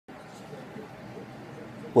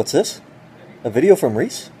What's this? A video from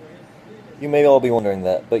Reiss? You may all be wondering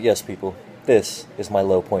that, but yes, people, this is my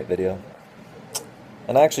low point video.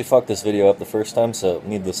 And I actually fucked this video up the first time, so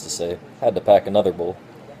needless to say, had to pack another bowl.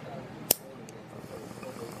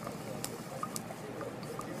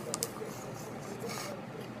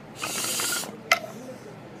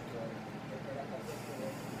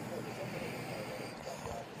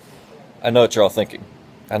 I know what you're all thinking.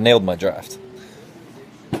 I nailed my draft.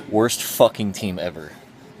 Worst fucking team ever.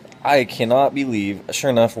 I cannot believe,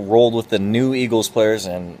 sure enough, rolled with the new Eagles players,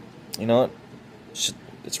 and you know what?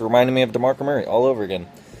 It's reminding me of DeMarco Murray all over again.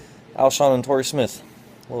 Alshon and Torrey Smith.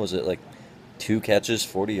 What was it, like 2 catches,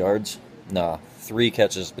 40 yards? Nah, 3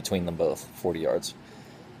 catches between them both, 40 yards.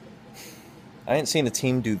 I ain't seen a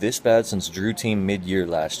team do this bad since Drew team mid-year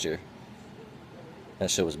last year.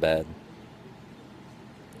 That shit was bad.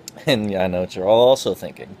 And yeah, I know what you're all also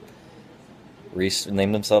thinking. Reiss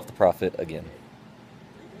named himself the prophet again.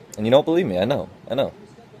 And you don't believe me, I know.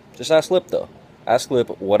 Just ask Lip, though. Ask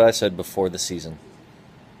Lip what I said before the season.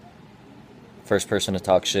 First person to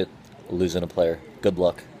talk shit, losing a player. Good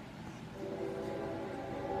luck.